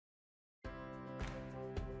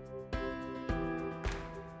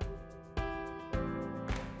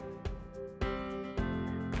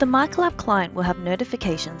The MiCollab client will have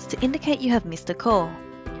notifications to indicate you have missed a call.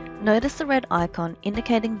 Notice the red icon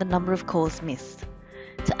indicating the number of calls missed.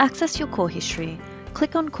 To access your call history,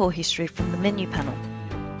 click on Call History from the menu panel.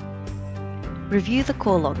 Review the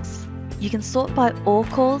call logs. You can sort by all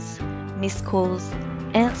calls, missed calls,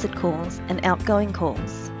 answered calls, and outgoing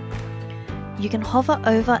calls. You can hover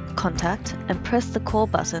over contact and press the call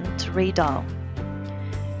button to redial.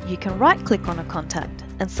 You can right-click on a contact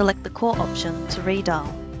and select the call option to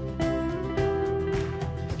redial.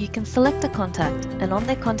 You can select a contact and on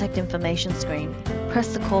their contact information screen, press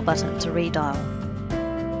the call button to redial.